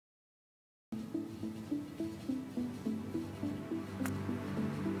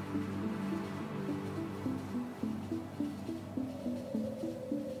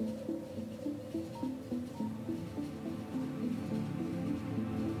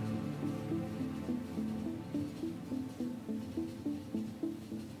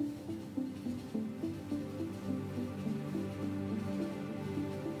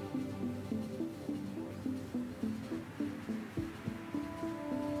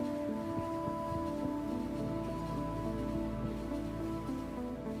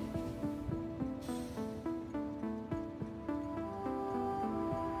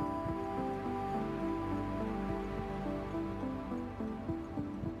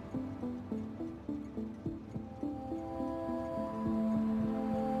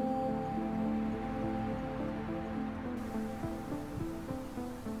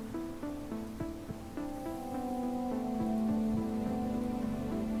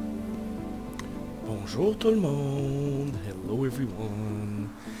Bonjour tout le monde, hello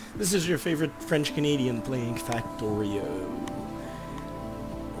everyone. This is your favorite French Canadian playing Factorio.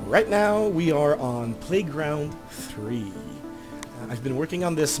 Right now we are on Playground 3. I've been working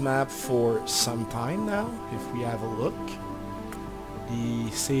on this map for some time now. If we have a look, the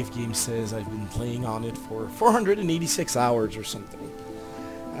save game says I've been playing on it for 486 hours or something.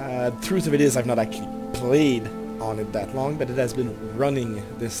 The truth of it is I've not actually played on it that long, but it has been running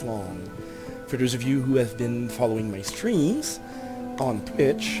this long. For those of you who have been following my streams on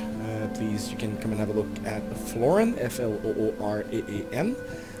Twitch, please, you can come and have a look at Flooraan, F-L-O-O-R-A-A-N,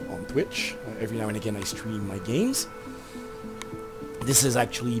 on Twitch. Every now and again I stream my games. This is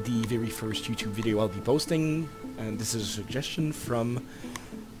actually the very first YouTube video I'll be posting, and this is a suggestion from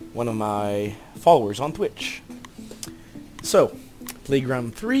one of my followers on Twitch. So,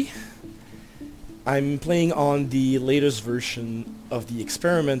 Playground 3. I'm playing on the latest version of the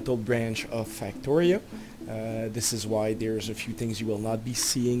experimental branch of Factorio. This is why there's a few things you will not be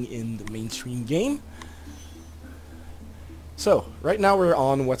seeing in the mainstream game. So, right now we're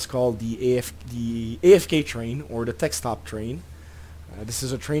on what's called the AFK train, or the tech stop train. This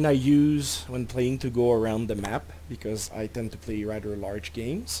is a train I use when playing to go around the map, because I tend to play rather large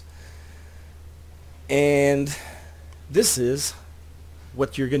games. And this is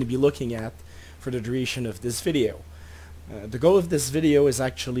what you're going to be looking at for the duration of this video. The goal of this video is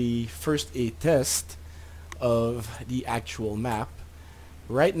actually first a test of the actual map.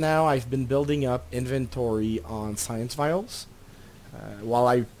 Right now I've been building up inventory on science vials while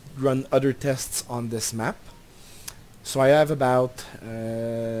I run other tests on this map. So I have about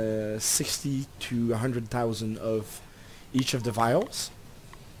 60 to 100,000 of each of the vials,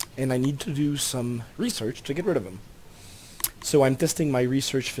 and I need to do some research to get rid of them. So I'm testing my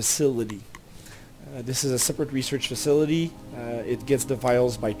research facility. This is a separate research facility. It gets the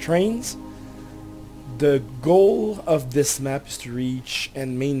vials by trains. The goal of this map is to reach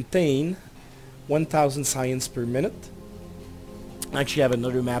and maintain 1,000 science per minute. I actually have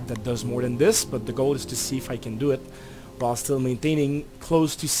another map that does more than this, but the goal is to see if I can do it while still maintaining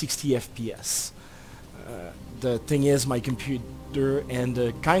close to 60 FPS. The thing is, my computer and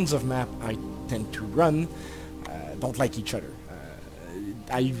the kinds of map I tend to run don't like each other.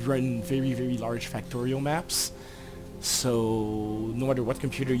 I run very, very large Factorio maps, so no matter what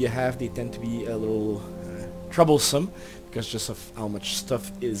computer you have, they tend to be a little troublesome because just of how much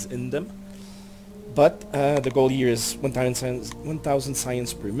stuff is in them. But the goal here is 1,000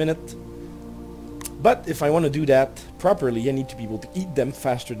 science per minute. But if I want to do that properly, I need to be able to eat them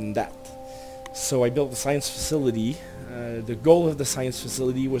faster than that. So I built a science facility. The goal of the science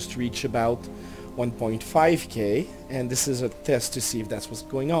facility was to reach about 1.5k, and this is a test to see if that's what's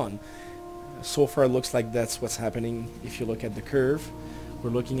going on. So far it looks like that's what's happening. If you look at the curve, we're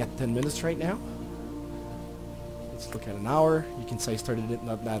looking at 10 minutes right now. Let's look at an hour. You can see I started it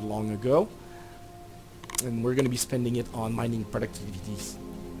not that long ago, and we're going to be spending it on mining productivities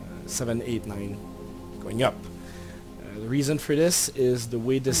 7, 8, 9 going up. The reason for this is the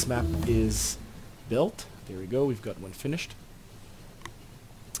way this map is built. There we go, we've got one finished.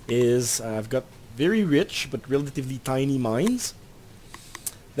 I've got very rich but relatively tiny mines.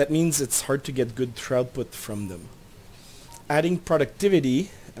 That means it's hard to get good throughput from them. Adding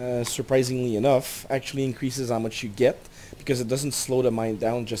productivity, surprisingly enough, actually increases how much you get, because it doesn't slow the mine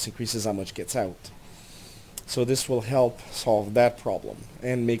down, just increases how much gets out. So this will help solve that problem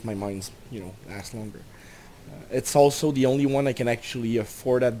and make my mines, last longer. It's also the only one I can actually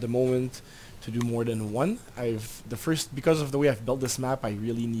afford at the moment to do more than one. Because of the way I've built this map, I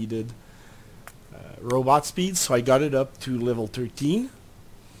really needed robot speed, so I got it up to level 13.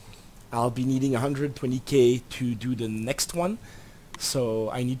 I'll be needing 120k to do the next one, so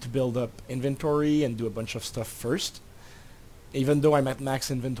I need to build up inventory and do a bunch of stuff first. Even though I'm at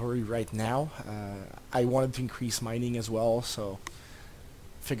max inventory right now, I wanted to increase mining as well, so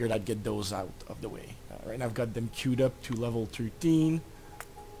figured I'd get those out of the way. Right now I've got them queued up to level 13,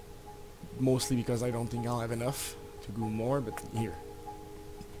 mostly because I don't think I'll have enough to go more, but here.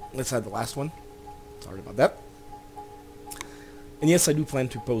 Let's add the last one. Sorry about that. And yes, I do plan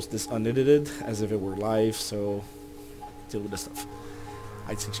to post this unedited, as if it were live, so deal with this stuff.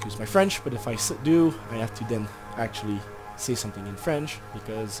 I'd excuse my French, but if I do, I have to then actually say something in French,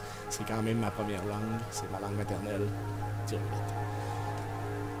 because c'est quand même ma première langue, c'est ma langue maternelle. Deal with it.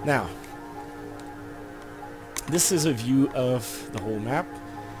 Now, this is a view of the whole map.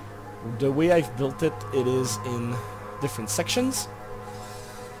 The way I've built it, it is in different sections.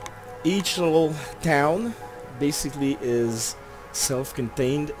 Each little town basically is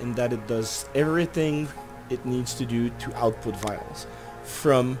self-contained in that it does everything it needs to do to output vials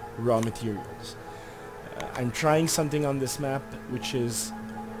from raw materials. I'm trying something on this map which is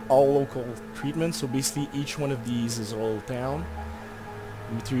all local treatment, so basically each one of these is a little town.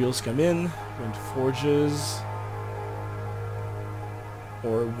 Materials come in, go into forges,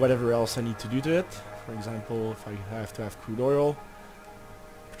 or whatever else I need to do to it. For example, if I have to have crude oil,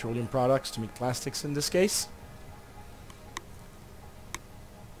 petroleum products to make plastics in this case.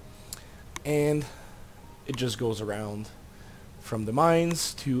 And it just goes around from the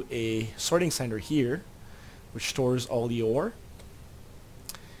mines to a sorting center here, which stores all the ore.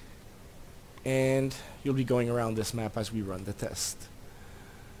 And you'll be going around this map as we run the test.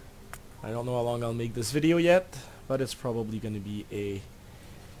 I don't know how long I'll make this video yet, but it's probably going to be a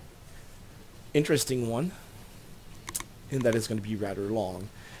interesting one, in that it's going to be rather long.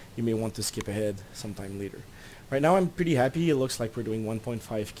 You may want to skip ahead sometime later. Right now I'm pretty happy. It looks like we're doing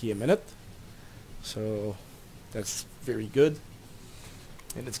 1.5k a minute, so that's very good,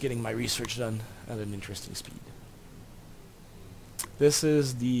 and it's getting my research done at an interesting speed. This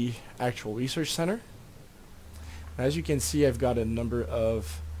is the actual research center. As you can see, I've got a number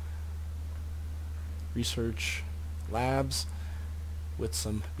of research labs with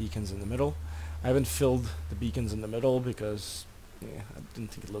some beacons in the middle. I haven't filled the beacons in the middle because I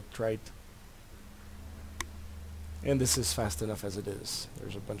didn't think it looked right. And this is fast enough as it is.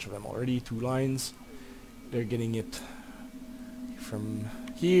 There's a bunch of them already, 2 lines. They're getting it from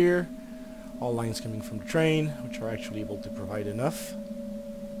here. All lines coming from the train, which are actually able to provide enough,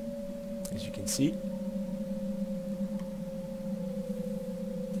 as you can see.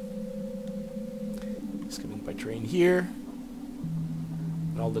 It's coming by train here.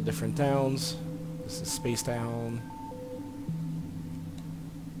 And all the different towns. This is Space Town.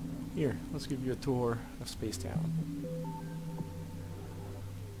 Here, let's give you a tour of Space Town.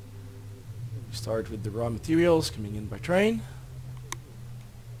 We start with the raw materials coming in by train.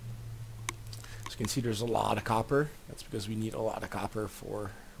 As you can see, there's a lot of copper. That's because we need a lot of copper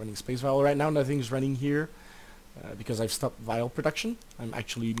for running Space Vial. Right now, nothing's running here because I've stopped vial production. I'm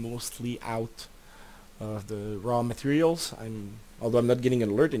actually mostly out of the raw materials. Although I'm not getting an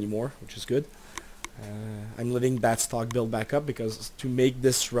alert anymore, which is good. I'm letting that stock build back up because to make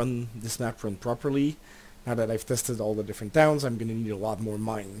this map run properly, now that I've tested all the different towns, I'm going to need a lot more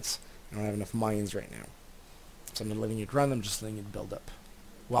mines. I don't have enough mines right now. So I'm not letting it run, I'm just letting it build up.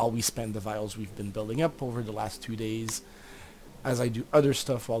 While we spend the vials we've been building up over the last 2 days, as I do other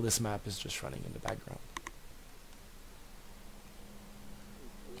stuff while this map is just running in the background.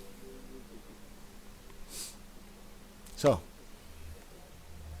 So,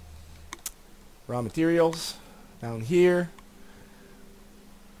 raw materials down here.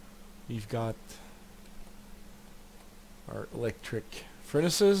 We've got our electric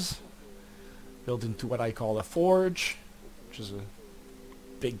furnaces built into what I call a forge, which is a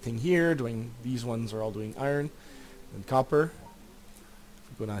big thing here. These ones are all doing iron and copper.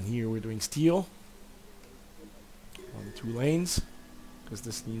 If we go down here, we're doing steel on the 2 lanes, because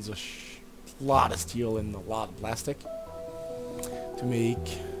this needs a lot of steel and a lot of plastic to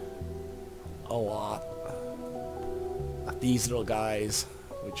make a lot of these little guys,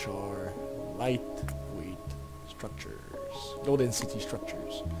 which are lightweight structures, low density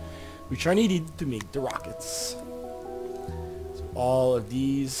structures, which are needed to make the rockets. So all of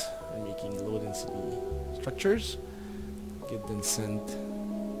these are making low density structures, get then sent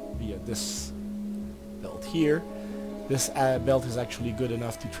via this belt here. This belt is actually good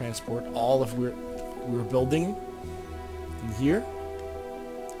enough to transport all of what we're building in here.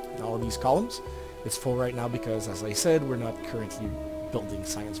 All of these columns. It's full right now because, as I said, we're not currently building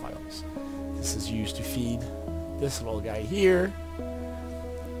science vials. This is used to feed this little guy here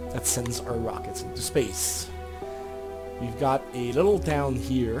that sends our rockets into space. We've got a little town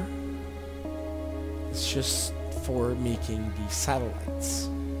here. It's just for making the satellites.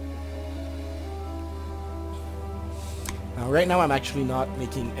 Now right now I'm actually not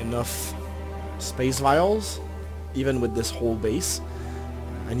making enough space vials, even with this whole base.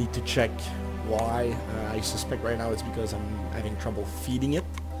 I need to check why. I suspect right now it's because I'm having trouble feeding it,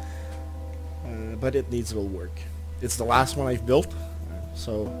 but it needs a little work. It's the last one I've built,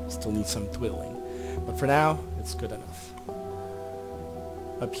 so still needs some twiddling, but for now it's good enough.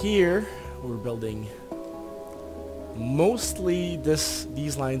 Up here we're building mostly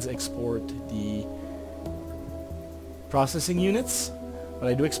these lines export the processing units, but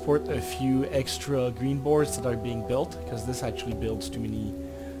I do export a few extra green boards that are being built because this actually builds too many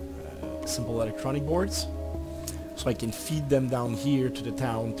simple electronic boards, so I can feed them down here to the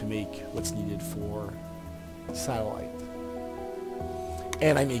town to make what's needed for satellite.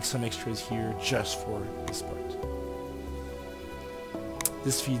 And I make some extras here just for this part.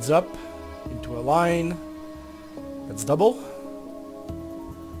 This feeds up into a line That's double.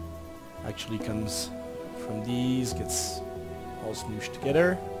 Actually comes from these, gets all smooshed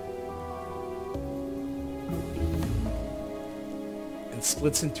together. And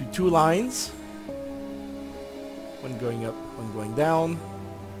splits into two lines. One going up, one going down.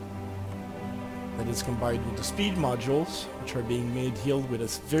 That is combined with the speed modules, which are being made here with a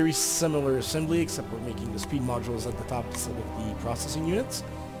very similar assembly, except we're making the speed modules at the top instead of the processing units.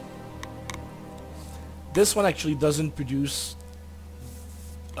 This one actually doesn't produce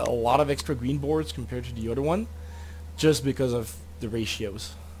a lot of extra green boards compared to the other one, just because of the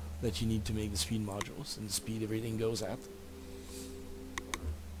ratios that you need to make the speed modules and the speed everything goes at.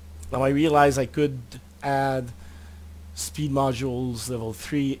 Now I realize I could add speed modules level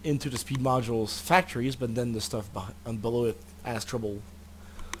 3 into the speed modules factories, but then the stuff below it has trouble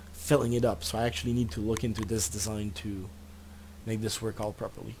filling it up, so I actually need to look into this design to make this work all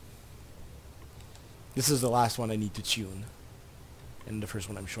properly. This is the last one I need to tune, and the first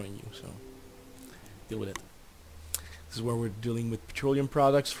one I'm showing you, so deal with it. This is where we're dealing with petroleum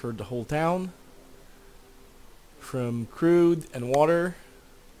products for the whole town, from crude and water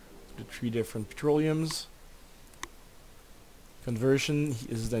to the 3 different petroleums. Conversion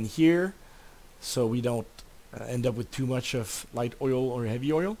is done here, so we don't end up with too much of light oil or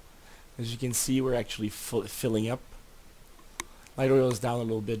heavy oil. As you can see, we're actually filling up. Light oil is down a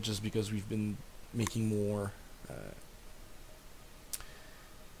little bit just because we've been making more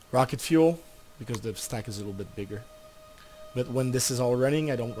rocket fuel, because the stack is a little bit bigger. But when this is all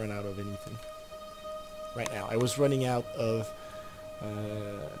running, I don't run out of anything. Right now, I was running out of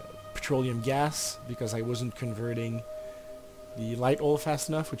petroleum gas because I wasn't converting the light oil fast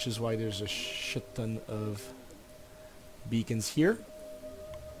enough, which is why there's a shit ton of beacons here.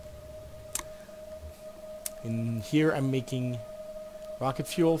 In here I'm making rocket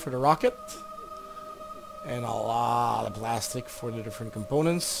fuel for the rocket, and a lot of plastic for the different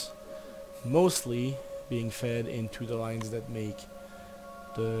components, mostly being fed into the lines that make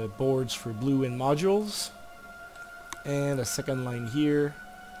the boards for blue and modules, and a second line here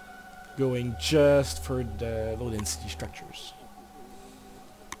going just for the low density structures.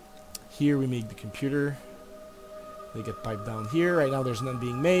 Here we make the computer. They get piped down here. Right now there's none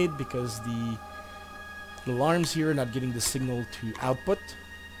being made because the alarms here are not getting the signal to output.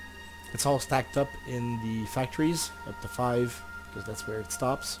 It's all stacked up in the factories up to 5 because that's where it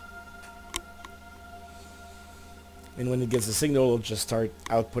stops. And when it gets the signal, it'll just start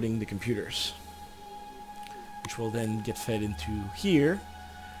outputting the computers, which will then get fed into here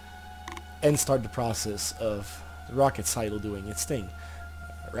and start the process of the rocket cycle doing its thing.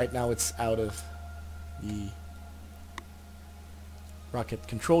 Right now it's out of the rocket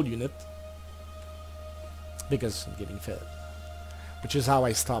control unit because I'm getting fed, which is how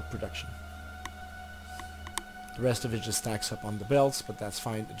I stop production. The rest of it just stacks up on the belts, but that's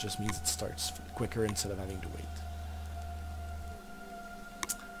fine. It just means it starts quicker instead of having to wait.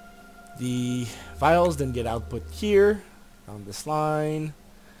 The vials then get output here on this line,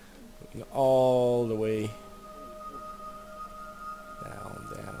 going all the way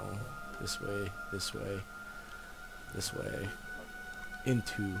down, this way, this way, this way,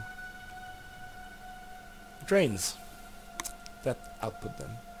 into drains that output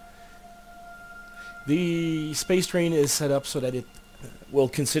them. The space train is set up so that it will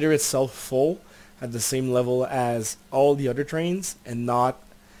consider itself full at the same level as all the other trains and not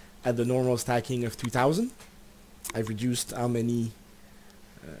at the normal stacking of 2000. I've reduced how many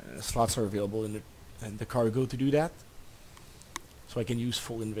slots are available in the cargo to do that, so I can use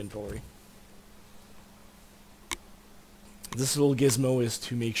full inventory. This little gizmo is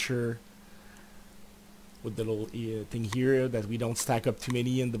to make sure with the little thing here that we don't stack up too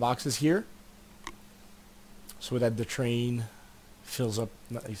many in the boxes here, so that the train fills up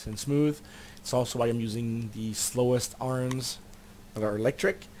nice and smooth. It's also why I'm using the slowest arms that are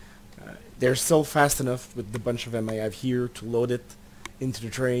electric. They're still fast enough with the bunch of them I have here to load it into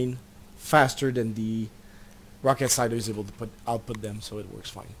the train faster than the rocket slider is able to output them, so it works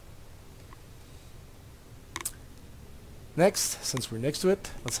fine. Next, since we're next to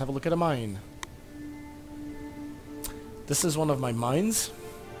it, let's have a look at a mine. This is one of my mines.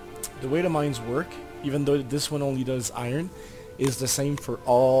 The way the mines work, even though this one only does iron, is the same for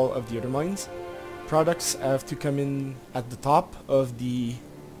all of the other mines. Products have to come in at the top of the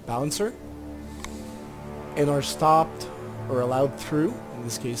balancer and are stopped or allowed through, in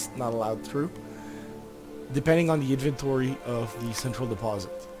this case not allowed through, depending on the inventory of the central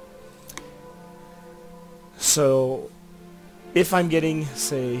deposit. So if I'm getting,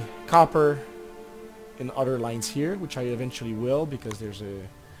 say, copper in other lines here, which I eventually will because there's a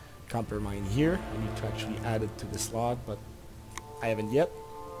copper mine here. I need to actually add it to the slot, but I haven't yet.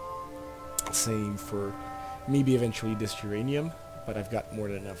 Same for maybe eventually this uranium, but I've got more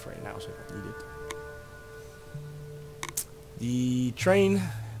than enough right now, so I don't need it. The train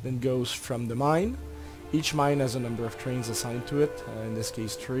then goes from the mine. Each mine has a number of trains assigned to it, in this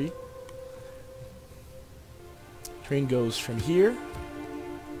case 3. Train goes from here,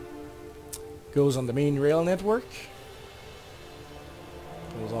 goes on the main rail network,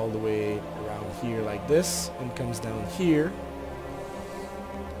 goes all the way around here like this, and comes down here,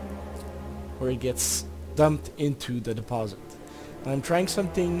 where it gets dumped into the deposit. I'm trying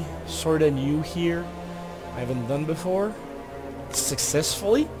something sort of new here I haven't done before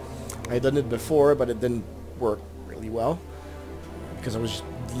successfully. I've done it before, but it didn't work really well because I was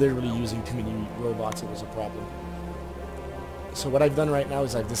literally using too many robots. It was a problem. So what I've done right now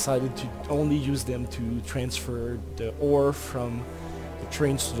is I've decided to only use them to transfer the ore from the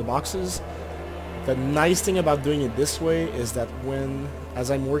trains to the boxes. The nice thing about doing it this way is that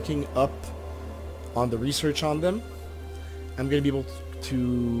as I'm working up on the research on them, I'm going to be able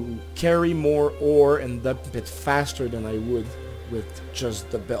to carry more ore and dump it faster than I would with just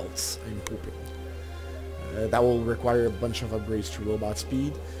the belts, I'm hoping. That will require a bunch of upgrades to robot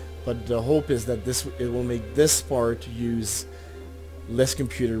speed, but the hope is that it will make this part use less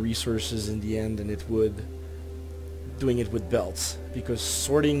computer resources in the end than it would doing it with belts, because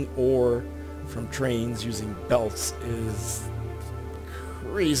sorting ore from trains using belts is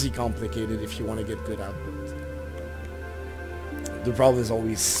crazy complicated if you want to get good output. The problem is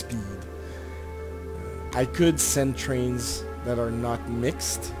always speed. I could send trains that are not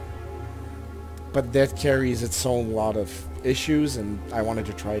mixed, but that carries its own lot of issues, and I wanted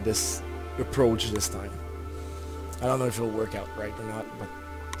to try this approach this time. I don't know if it'll work out right or not, but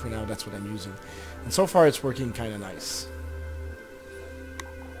for now that's what I'm using. And so far it's working kind of nice.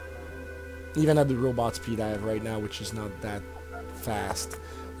 Even at the robot speed I have right now, which is not that fast.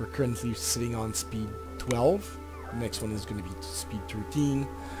 We're currently sitting on speed 12. The next one is going to be speed 13.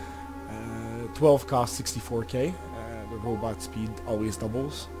 12 costs 64k. The robot speed always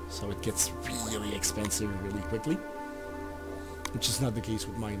doubles, so it gets really expensive really quickly. Which is not the case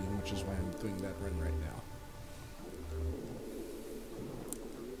with mining, which is why I'm doing that run right now.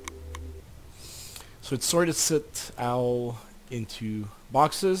 So it's sorted sit all into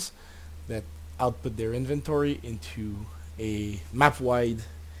boxes that output their inventory into a map-wide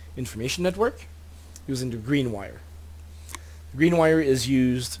information network using the green wire. The green wire is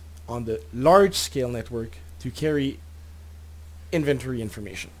used on the large-scale network to carry inventory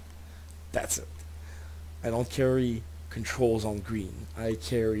information. That's it. I don't carry controls on green. I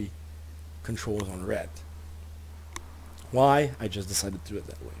carry controls on red. Why? I just decided to do it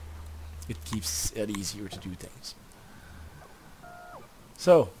that way. It keeps it easier to do things.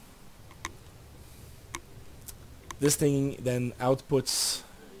 So, this thing then outputs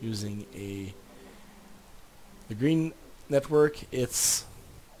using the green network, its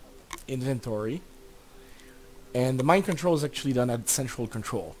inventory, and the mine control is actually done at central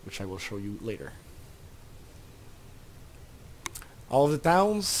control, which I will show you later. All of the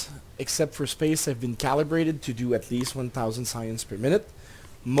towns, except for space, have been calibrated to do at least 1000 science per minute.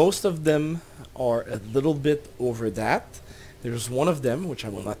 Most of them are a little bit over that. There's one of them, which I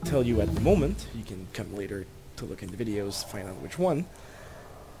will not tell you at the moment. You can come later to look in the videos, find out which one.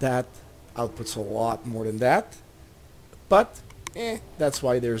 That outputs a lot more than that. But, that's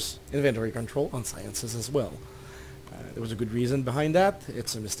why there's inventory control on sciences as well. There was a good reason behind that.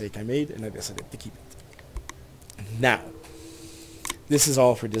 It's a mistake I made, and I decided to keep it. Now, this is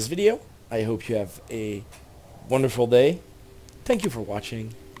all for this video. I hope you have a wonderful day. Thank you for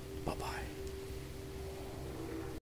watching.